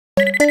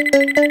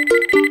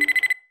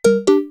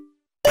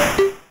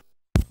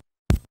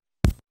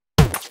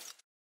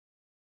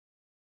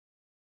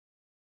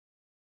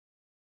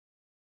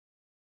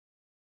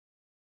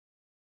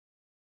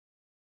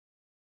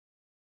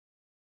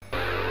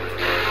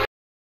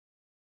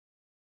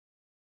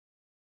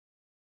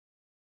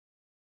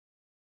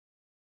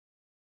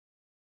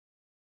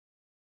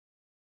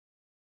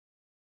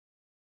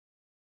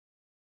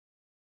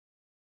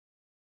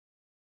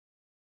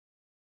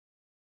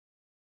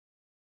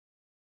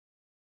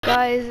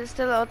Guys, it's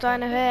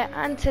the-littledino here,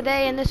 and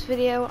today in this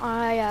video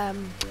I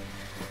am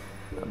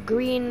a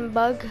green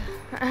bug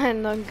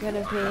and I'm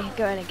gonna be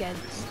going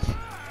against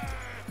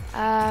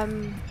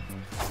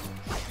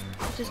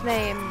what's his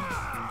name?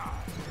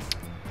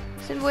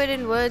 It's in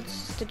Wooden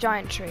Woods, the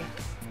giant tree.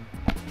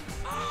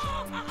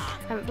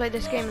 Haven't played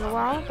this game in a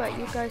while, but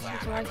you guys seem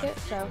to like it,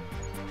 so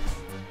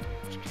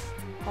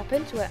hop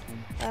into it.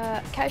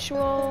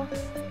 Casual.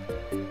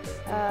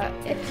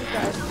 If you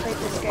guys have played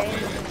this game,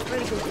 it's a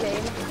really good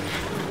game.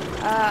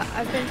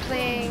 I've been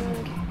playing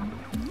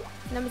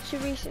number 2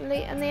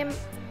 recently, and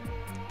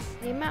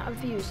the amount of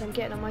views I'm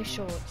getting on my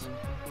shorts,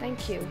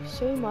 thank you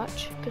so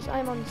much, because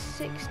I'm on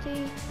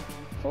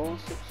 64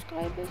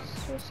 subscribers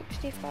or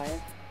 65.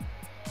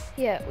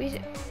 Yeah,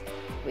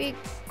 we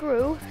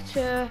grew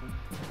to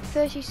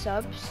 30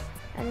 subs,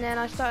 and then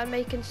I started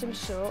making some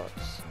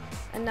shorts,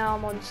 and now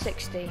I'm on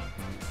 60.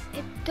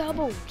 It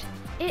doubled.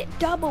 It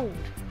doubled.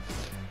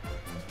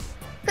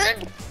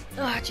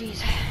 Oh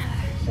jeez.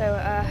 So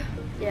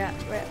yeah,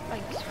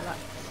 thanks for that.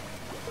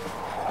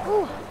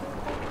 Ooh.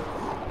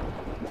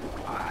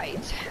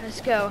 Alright,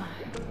 let's go.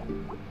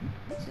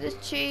 So this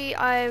tree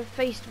I've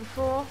faced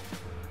before.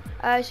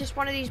 It's just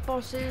one of these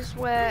bosses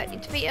where you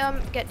defeat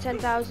them, get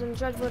 10,000.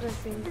 Dreadwood has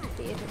been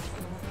defeated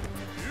before.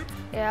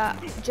 Yeah,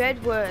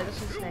 Dreadwood, that's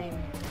his name.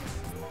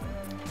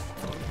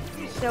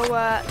 So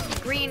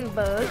green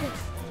bug,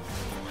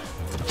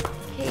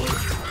 he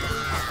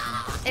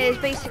is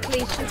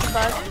basically super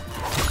bug,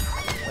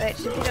 which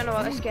if you don't know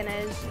what the skin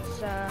is,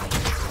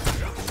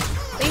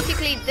 it's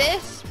basically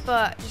this,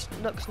 but just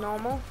looks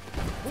normal.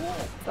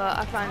 But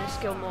I find this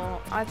skin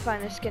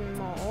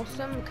more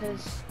awesome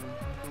because,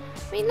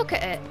 I mean, look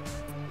at it.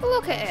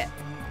 Look at it.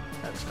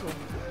 Looks cool.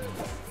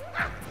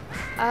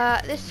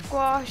 This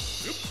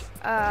squash,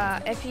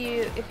 if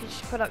you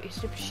just put up your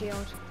super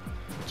shield,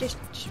 just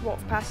walk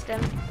past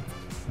him.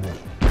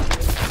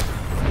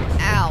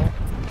 Ow.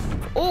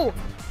 Oh.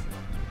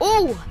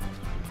 Oh,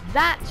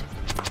 that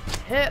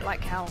hurt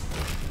like hell.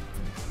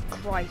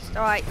 Christ.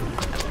 Alright,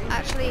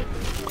 actually,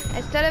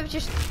 instead of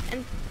just,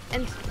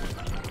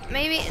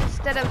 maybe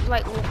instead of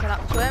like walking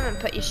up to him and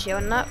put your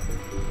shield up,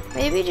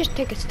 maybe just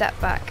take a step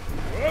back.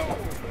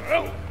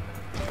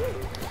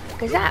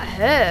 Because that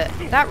hurt.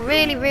 That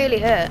really, really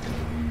hurt.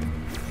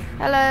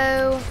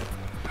 Hello.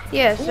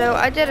 Yeah, so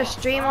I did a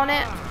stream on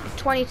it,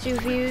 22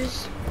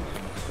 views.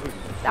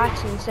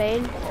 That's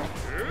insane.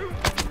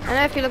 I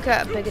know if you look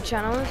at bigger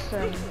channels,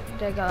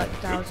 they got like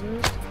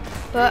thousands,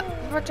 but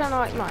for a channel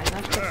like mine,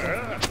 that's pretty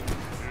good.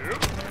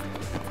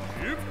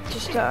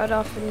 Just started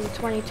off in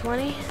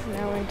 2020,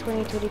 now we're in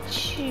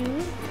 2022,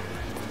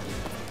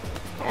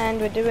 and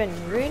we're doing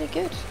really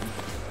good.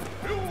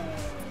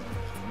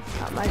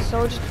 Got my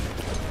soldiers.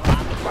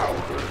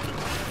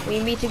 We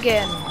meet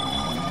again.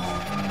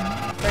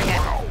 Bring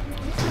it.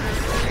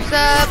 What's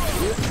up?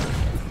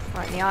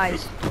 Right in the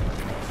eyes.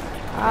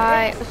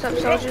 Alright, what's up,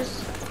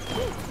 soldiers?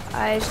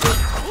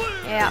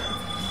 Yeah.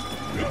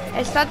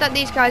 It's sad that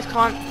these guys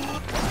can't.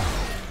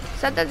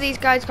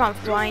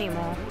 Fly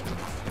anymore.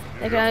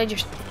 They can only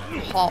just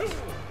hop.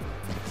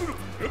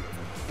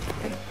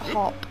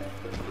 Hop.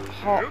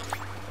 Hop.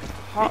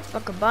 Hop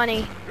like a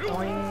bunny.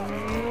 Boing,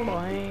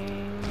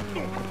 boing,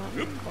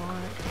 boing,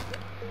 boing.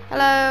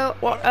 Hello.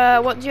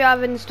 What do you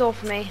have in store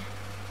for me?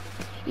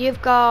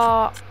 You've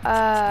got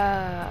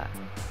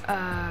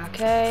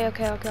okay.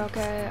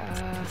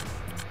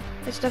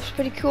 This stuff's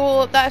pretty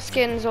cool. That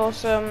skin's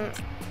awesome.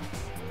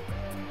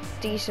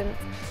 Decent.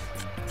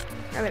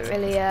 I haven't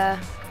really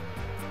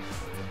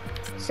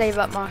save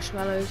up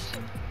marshmallows.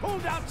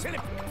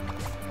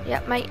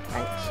 Yep, mate.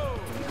 Thanks.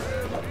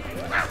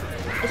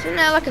 Isn't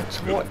there like a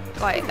torch?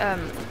 Like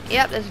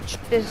yep.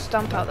 There's a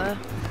stump out there.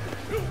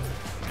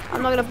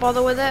 I'm not gonna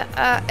bother with it.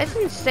 It's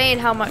insane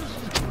how much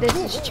this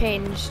has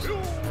changed.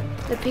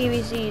 The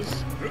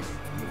PvZs.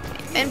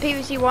 In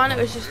PvZ 1, it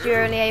was just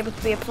you're only able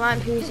to be a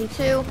plant. PvZ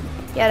 2,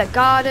 you had a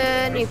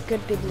garden. You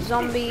could be the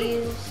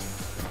zombies.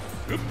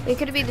 You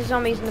could be the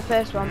zombies in the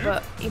first one,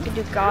 but you could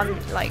do garden,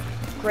 like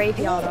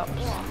graveyard ops,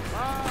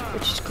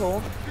 which is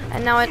cool.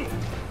 And now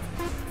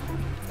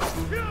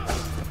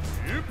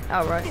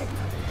oh right,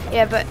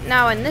 yeah. But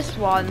now in this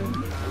one,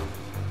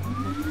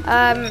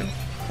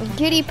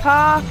 Giddy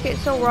Park,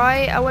 it's all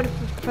right. I would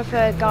have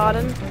preferred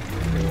garden,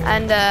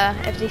 and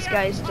if these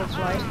guys did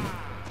right,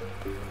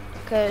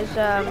 because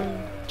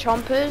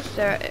chompers,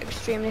 they're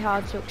extremely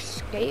hard to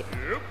escape.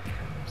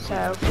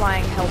 So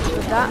flying helps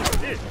with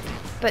that.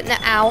 But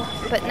now,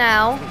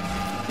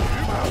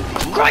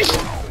 Christ!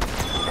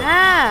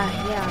 Ah,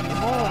 yeah,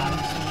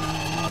 morons.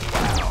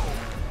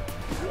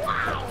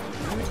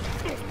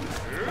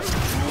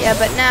 Yeah,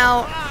 but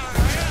now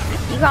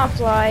you can't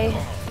fly.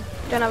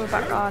 Don't have a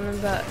back garden,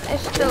 but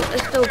it's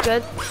still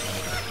good.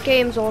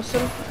 Game's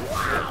awesome.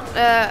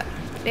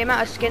 The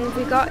amount of skins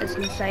we got is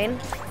insane.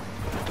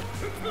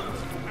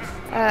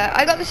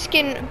 I got the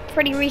skin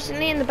pretty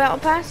recently in the battle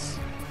pass.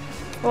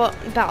 Well,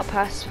 battle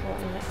pass.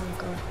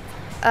 Oh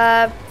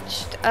god.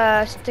 Just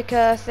a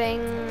sticker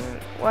thing,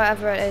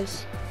 whatever it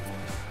is.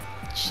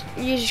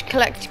 You just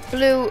collect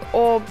blue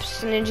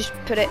orbs and then just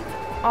put it.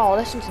 Oh,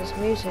 listen to this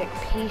music,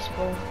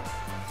 peaceful.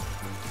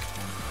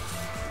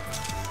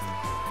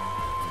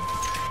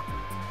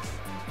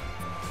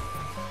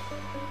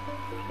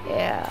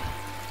 Yeah.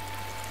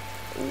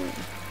 Ooh.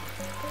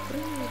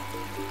 Ooh.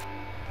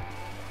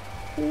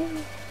 Ooh.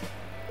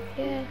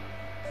 Yeah.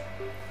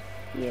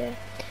 Yeah.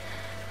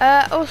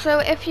 Also,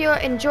 if you're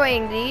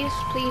enjoying these,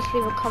 please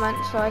leave a comment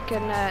so I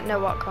can know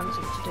what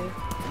content to do.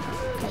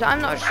 Because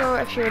I'm not sure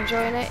if you're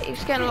enjoying it.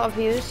 It's getting a lot of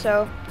views,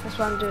 so that's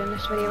why I'm doing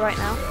this video right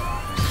now.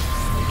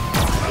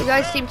 You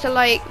guys seem to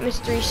like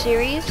Mystery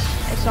Series.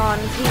 It's on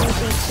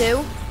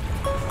PvZ3.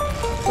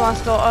 So I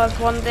thought of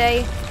one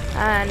day,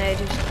 and it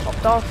just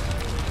popped off.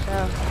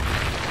 So,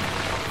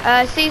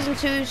 season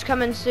 2's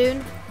coming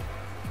soon.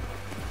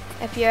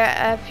 If you're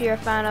a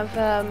fan of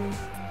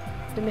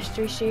the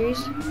Mystery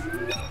Series.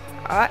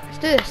 Alright, let's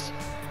do this.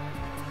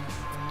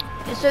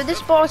 And so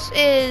this boss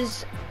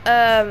is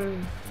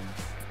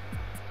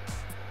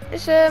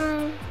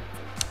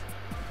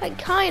like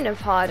kind of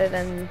harder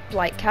than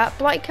Blightcap.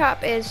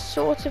 Blightcap is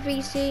sort of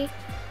easy,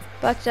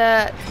 but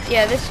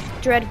yeah, this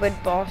Dreadwood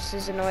boss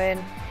is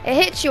annoying. It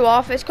hits you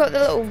off. It's got the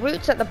little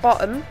roots at the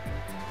bottom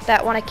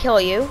that want to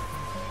kill you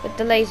with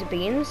the laser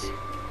beams.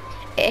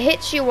 It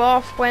hits you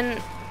off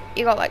when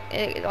you got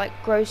like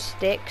gross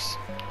sticks.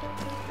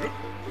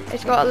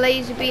 It's got a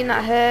laser beam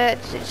that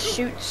hurts. It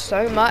shoots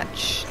so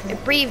much.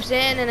 It breathes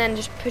in and then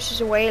just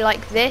pushes away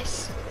like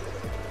this.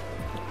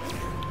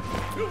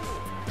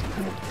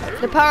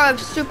 The power of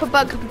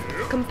Superbug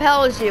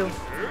compels you. I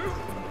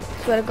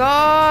swear to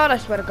God, I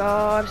swear to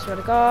God, I swear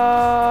to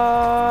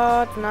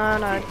God. No,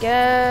 not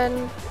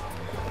again.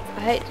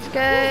 I hate this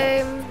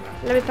game.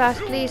 Let me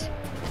pass, please.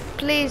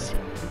 Please.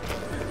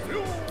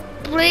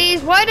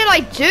 Please, why did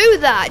I do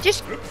that?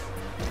 Just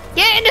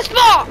get in the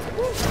spot!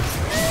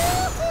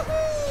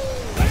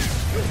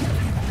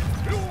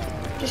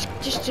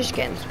 Just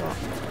get in the spot.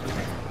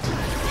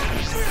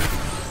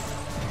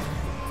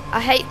 I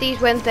hate these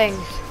wind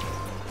things.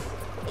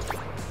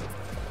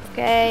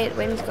 Okay, the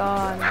wind's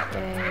gone.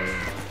 Okay.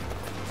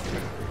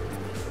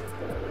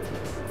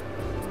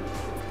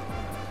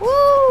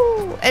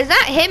 Woo! Is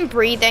that him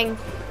breathing?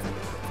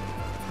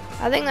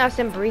 I think that's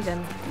him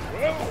breathing.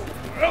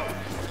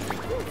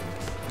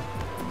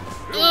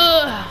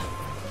 Ugh.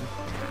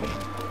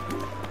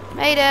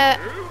 Made it.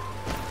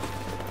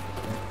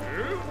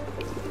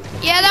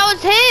 Yeah, that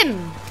was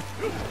him.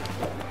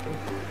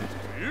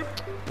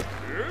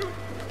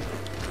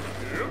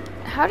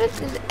 How did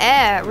this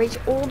air reach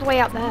all the way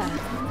out there?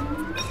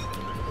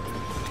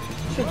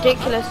 It's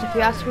ridiculous if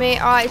you ask me.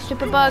 Alright,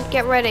 Superbug,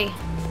 get ready.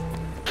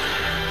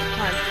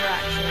 Time for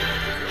action.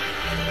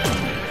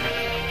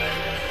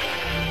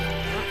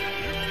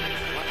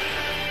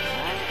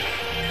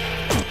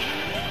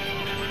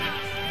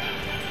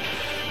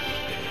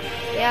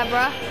 Yeah,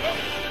 bruh.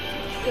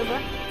 Good,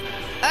 bruh.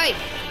 Hey!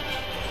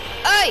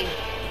 Hey!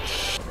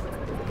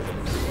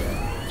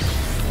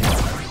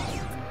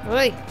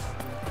 Hey!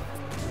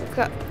 Look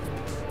up.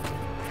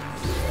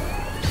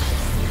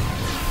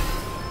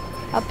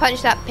 I'll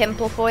punch that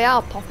pimple for you.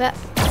 I'll pop it.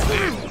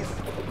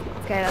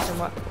 Okay, that doesn't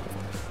work.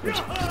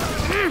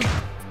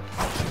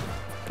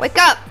 Wake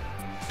up!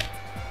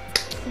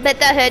 Bet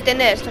that hurt,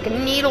 didn't it? It's like a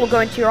needle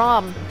going to your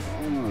arm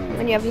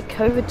when you have your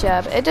COVID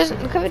jab. It doesn't.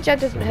 The COVID jab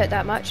doesn't hurt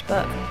that much,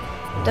 but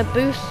the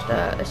boost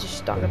is just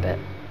stung a bit.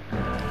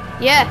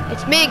 Yeah,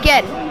 it's me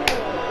again.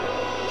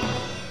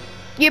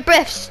 Your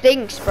breath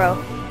stinks, bro.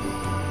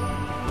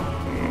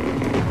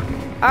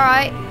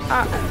 Alright.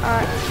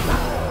 Alright.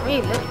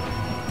 Really?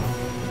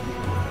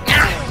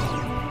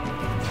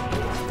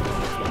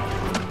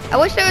 I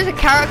wish there was a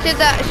character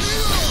that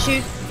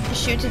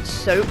shooted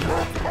soap.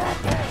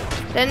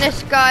 Then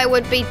this guy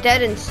would be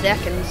dead in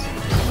seconds.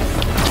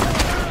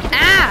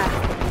 Ah!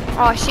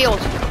 Oh, shield.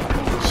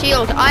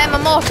 Shield. I am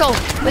immortal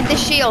with this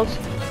shield.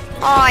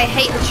 Oh, I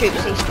hate the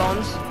troops he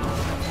spawns.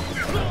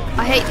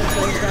 I hate these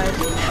little guys.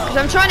 Because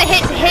I'm trying to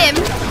hit him,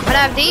 but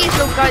I have these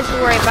little guys to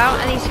worry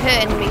about, and he's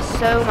hurting me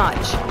so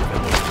much.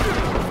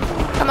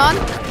 Come on.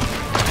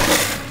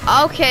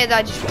 Okay,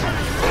 that just...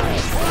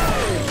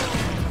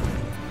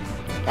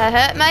 That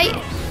hurt, mate.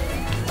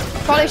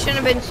 Probably shouldn't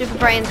have been super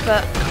brains,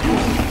 but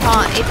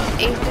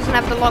he doesn't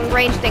have the long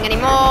range thing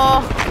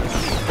anymore.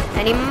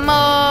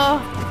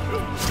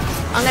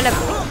 I'm gonna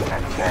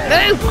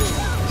move.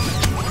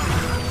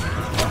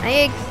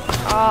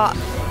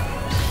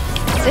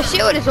 The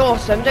shield is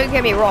awesome. Don't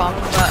get me wrong,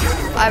 but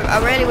I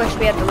really wish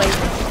we had the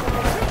laser.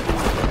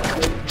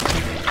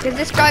 Because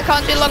this guy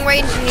can't do long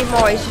range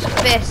anymore. He's just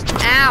fist.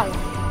 Ow.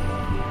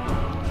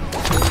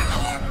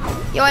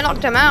 Yo, I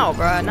knocked him out,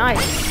 bro.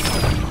 Nice.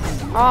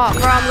 Oh,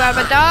 bro, I'm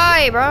gonna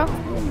die, bro.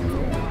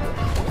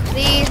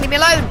 Please leave me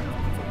alone.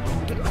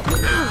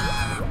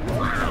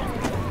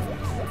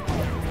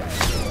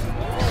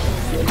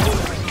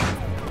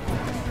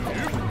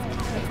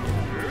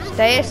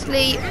 Stay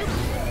asleep.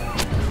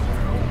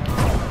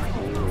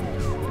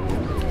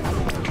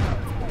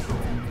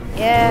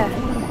 Yeah.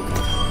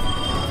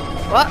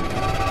 What?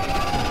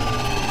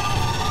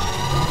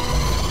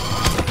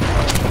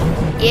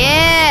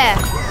 Yeah.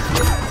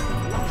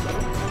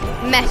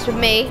 Mess with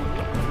me.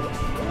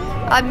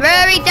 I'm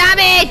very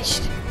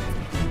damaged.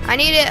 I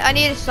need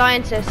a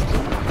scientist.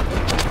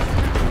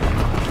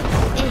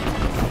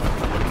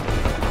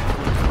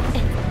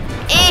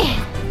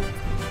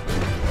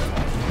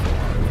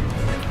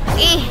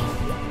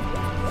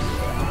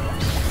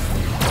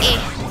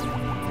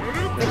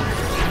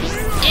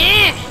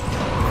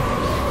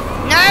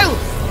 No!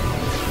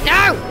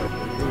 No!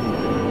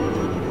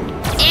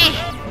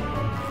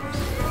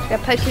 I'm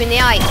gonna poke you in the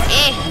eye.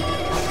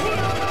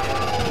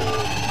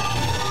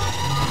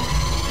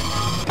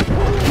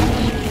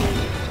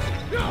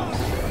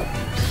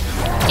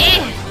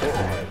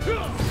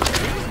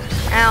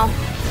 Ow.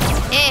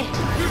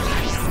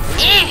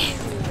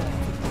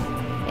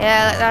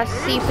 Yeah, that's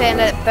seeping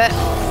a bit.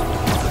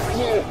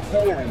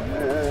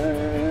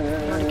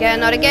 Not again,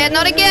 not again,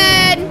 not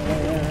again!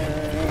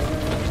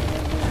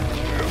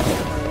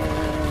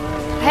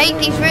 I hate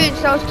these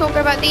roots, I was talking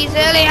about these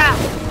earlier.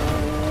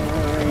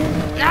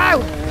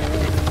 No!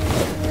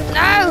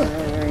 No!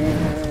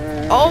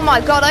 Oh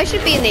my god, I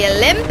should be in the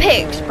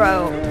Olympics,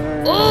 bro.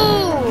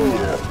 Ooh!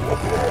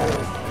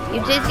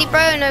 You dizzy,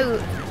 bro? No.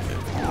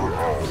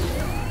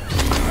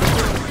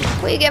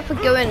 What do you get for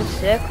going in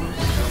circles?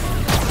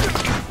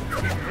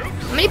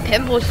 How many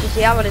pimples does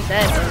he have on his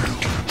head?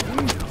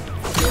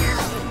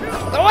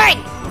 Go away!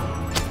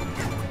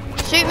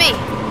 Shoot me!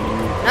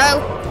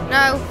 No,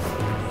 no.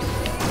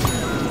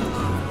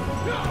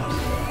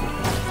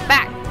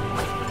 Back!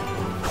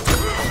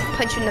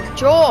 Punch you in the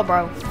jaw,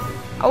 bro.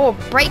 I will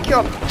break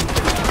your...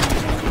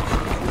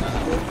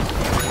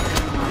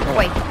 Go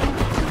away.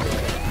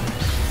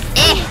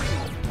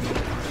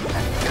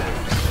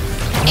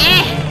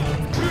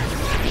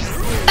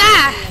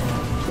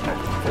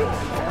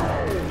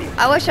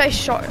 I wish I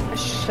shot a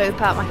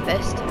soap out my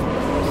fist.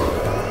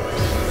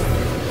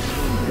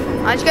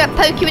 I'm just gonna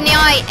poke you in the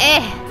eye.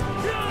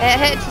 It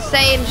hurts the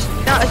same, just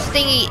not as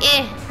stingy.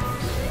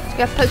 Just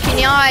gonna poke you in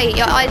the eye.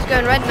 Your eye's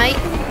going red, mate.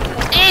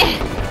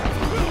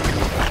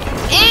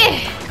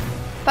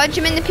 Punch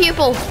him in the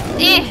pupil.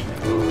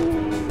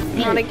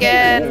 Not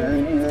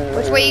again.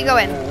 Which way are you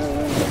going?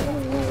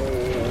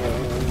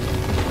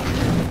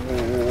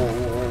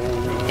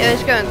 Yeah,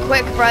 it's going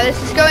quick, bro. This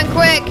is going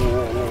quick.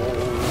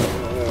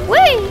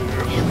 Whee!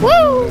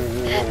 Woo!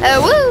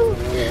 Woo!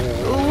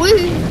 Woo!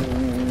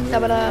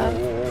 Da-ba-da!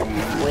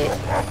 Wait.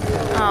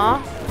 Aw.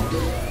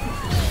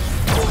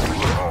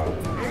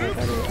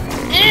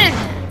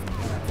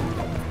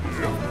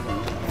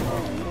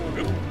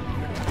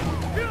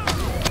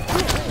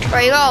 Bro,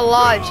 you got a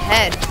large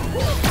head.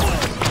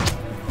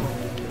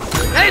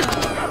 No!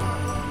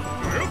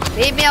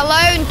 Leave me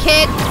alone,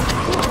 kid!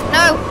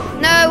 No!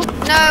 No!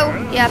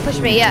 No! Yeah, push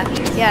me, yeah.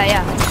 Yeah,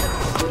 yeah.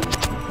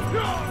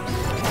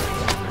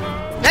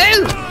 No!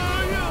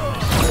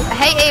 I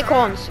hate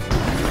acorns.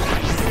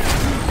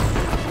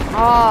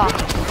 Oh.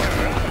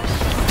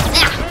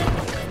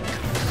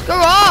 Go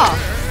off!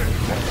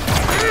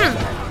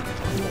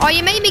 Oh,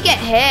 you made me get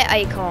hit,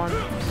 acorn.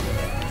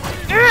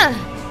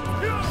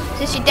 Is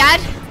this your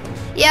dad?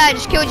 Yeah, I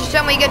just killed your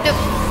son. What are you gonna do?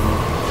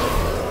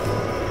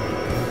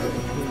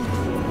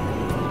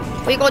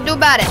 What are you gonna do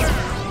about it?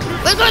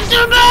 What are you gonna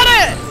do about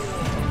it?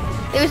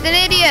 He was an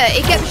idiot.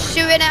 He kept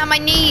shooting at my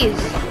knees.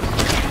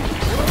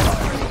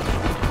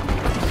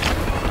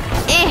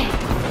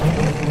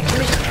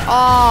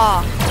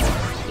 Oh,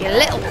 you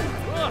little.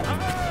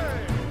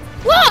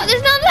 What?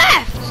 There's none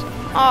left.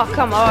 Oh,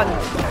 come on.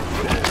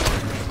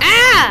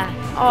 Ah!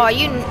 Oh,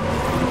 you.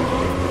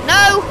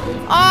 No.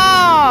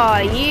 Oh,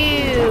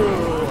 you.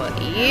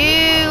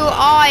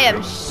 I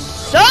am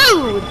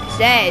so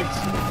dead.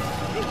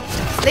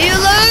 Leave me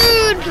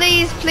alone,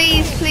 please,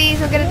 please,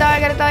 please. I'm gonna die.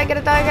 I'm gonna die. I'm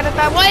gonna die. I'm gonna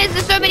die. Why is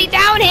there so many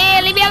down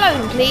here? Leave me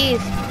alone,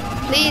 please.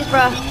 Please,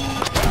 bruh.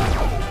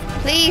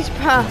 Please,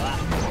 bruh.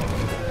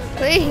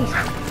 Please.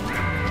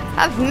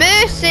 Have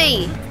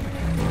mercy!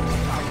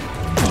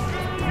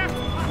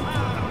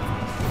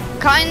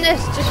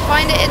 Kindness, just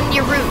find it in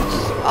your roots.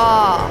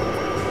 Ah.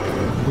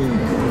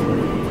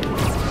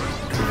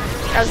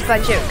 That was a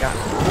bad joke.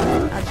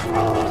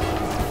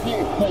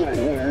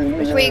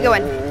 Which way are you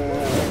going?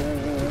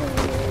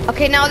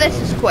 Okay, now this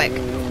is quick.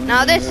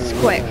 Now this is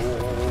quick.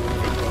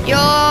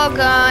 You're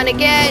gonna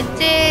get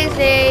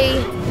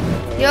dizzy.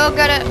 You're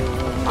gonna...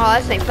 Oh,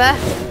 that's not fair.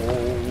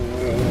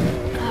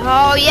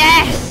 Oh,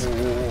 yes!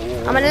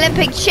 I'm an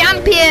Olympic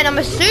champion. I'm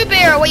a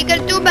superhero. What are you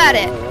gonna do about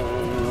it?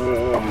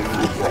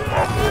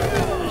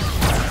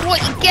 What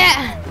you get?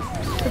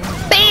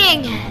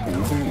 Bang!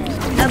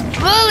 A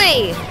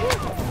bully!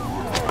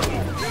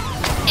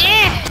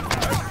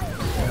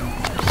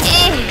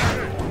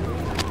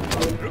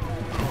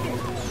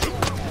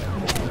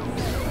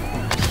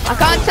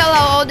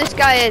 old this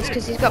guy is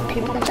because he's got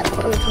people. Not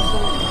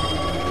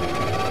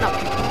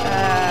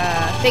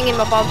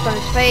thingy-mabobs on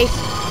his face.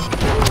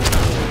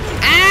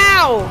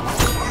 Ow!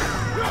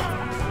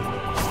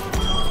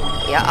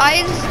 Your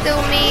eyes are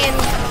still mean.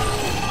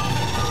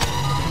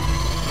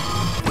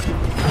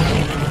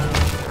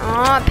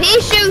 Aw, pea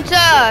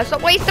shooter!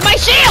 Stop wasting my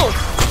shield!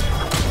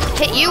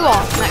 Hit you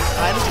off next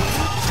time.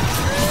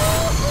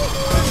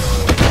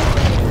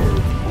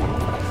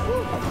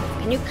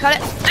 Can you cut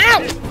it?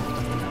 Ow!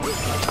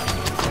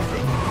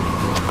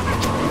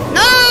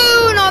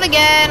 No, not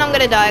again. I'm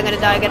gonna die. I'm gonna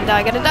die. Gonna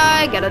die. Gonna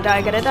die. Gonna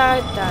die. Gonna die.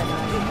 Die.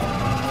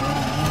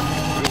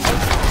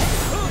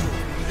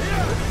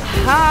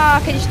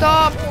 Ah, can you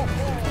stop?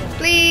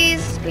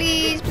 Please,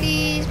 please,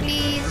 please,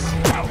 please.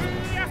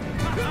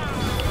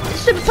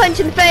 Super punch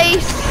in the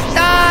face.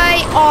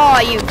 Die. Oh,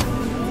 you.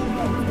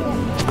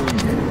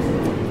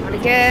 Not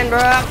again, bro.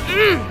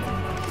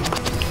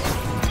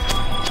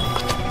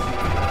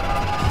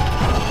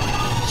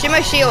 Shoot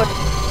my shield.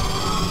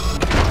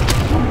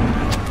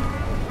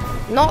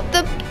 Not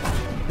the.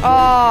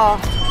 Oh.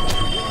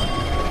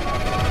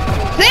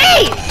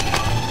 Please.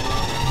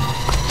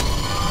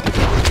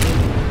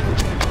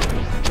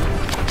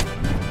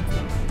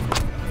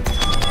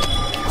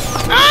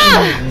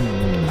 Ah!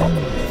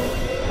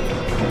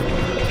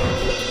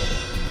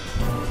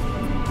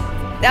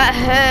 That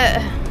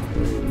hurt.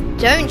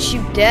 Don't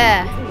you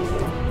dare.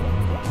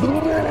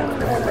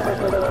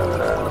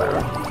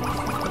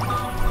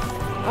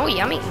 Oh,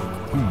 yummy.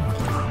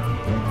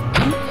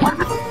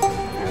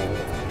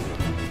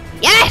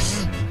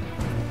 Yes!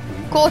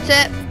 Caught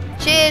it.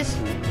 Cheers.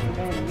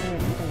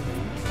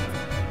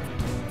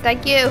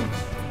 Thank you.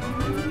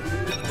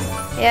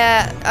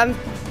 Yeah, I'm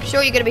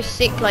sure you're gonna be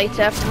sick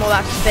later from all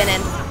that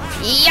spinning.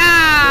 Yeah!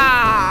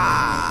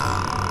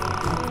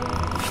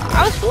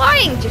 I was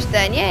flying just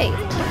then, yay!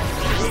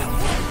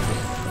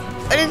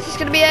 And it's just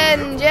gonna be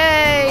end,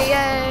 yay,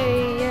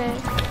 yay, yay!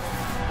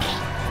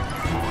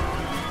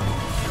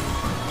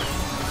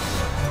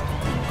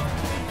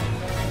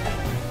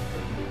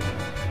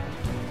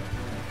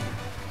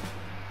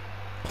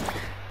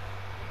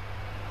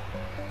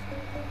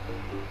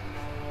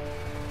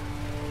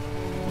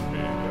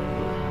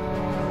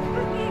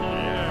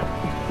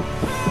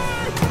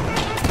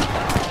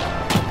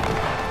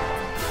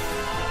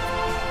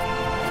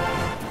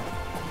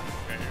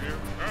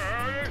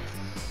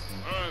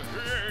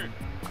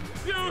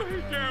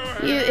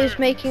 You is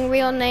making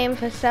real name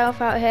for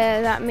self out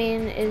here. That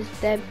mean is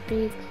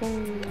Debbie.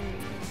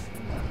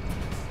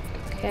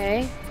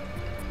 Okay.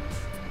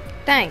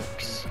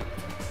 Thanks.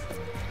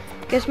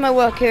 Guess my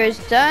work here is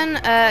done.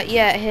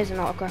 Yeah, here's an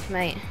autograph,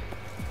 mate.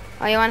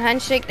 Are you on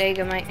handshake? There you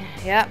go, mate.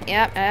 Yep.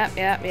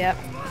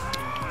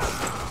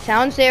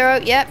 Sound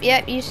 0.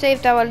 Yep. You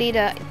saved our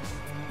leader.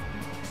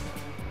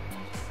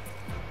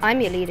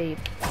 I'm your leader. You.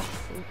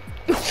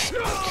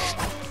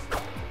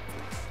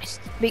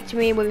 Speak to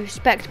me with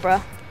respect,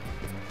 bruh.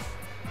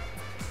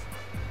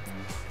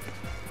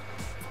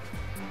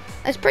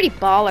 That's pretty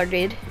baller,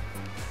 dude.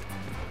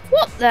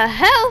 What the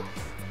hell?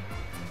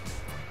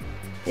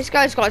 This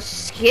guy's got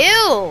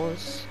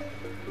skills.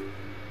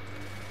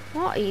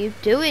 What are you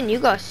doing? You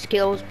got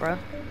skills, bro.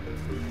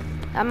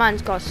 That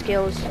man's got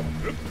skills.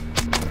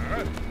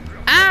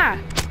 Ah!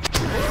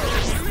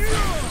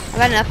 I've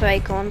had enough of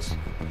acorns.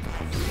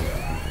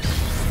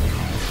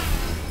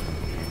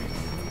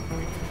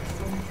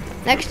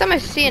 Next time I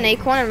see an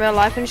acorn in real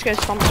life, I'm just gonna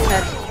stomp his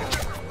head.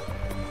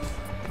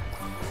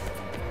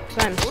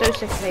 Because I'm so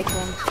sick of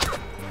acorns.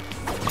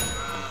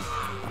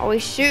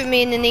 Always shoot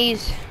me in the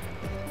knees.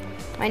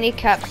 My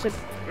kneecaps are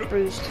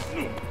bruised.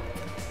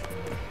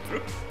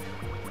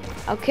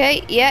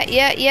 Okay,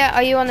 yeah.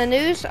 Are you on the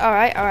news?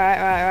 Alright.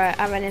 I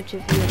have an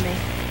interview with me.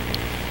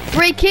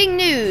 Breaking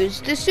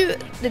news!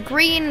 The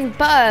green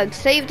bug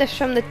saved us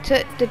from the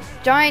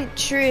giant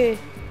tree.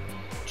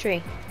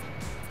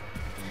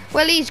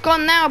 Well, he's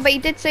gone now, but he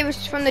did save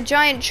us from the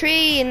giant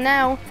tree, and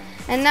now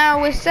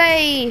we're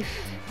safe.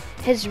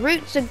 His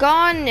roots are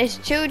gone. His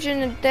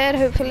children are dead,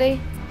 hopefully.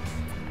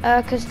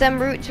 Cause them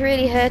roots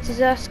really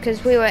hurted us,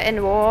 cause we were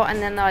in war, and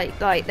then like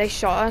they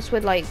shot us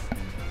with like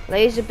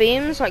laser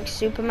beams, like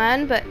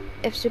Superman. But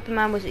if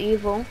Superman was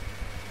evil.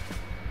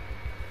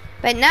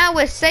 But now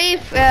we're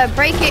safe.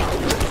 Break it.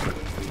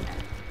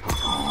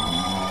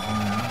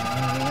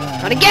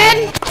 Not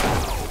again.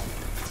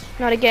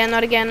 Not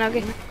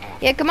again.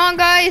 Yeah, come on,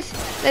 guys.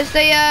 There's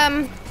the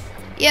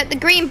yeah, the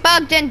green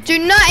bug didn't do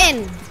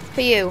nothing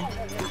for you.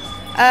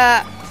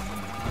 Can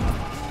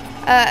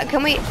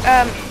we,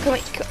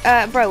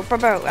 bro,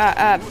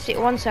 see,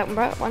 one second,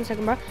 bro.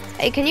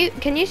 Hey,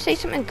 can you say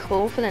something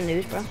cool for the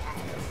news, bro?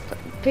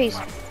 Please,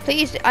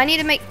 I need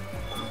to make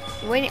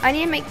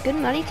good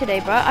money today,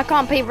 bro. I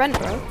can't pay rent,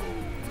 bro.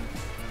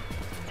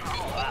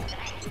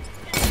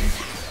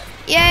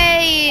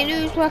 Yay,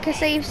 news worker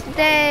saves the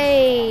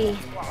day.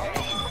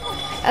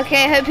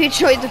 Okay, I hope you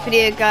enjoyed the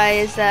video,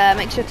 guys.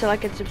 Make sure to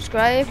like and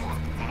subscribe.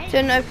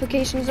 Turn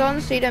notifications on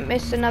so you don't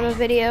miss another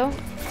video.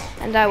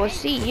 And I will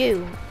see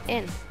you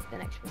in the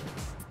next video.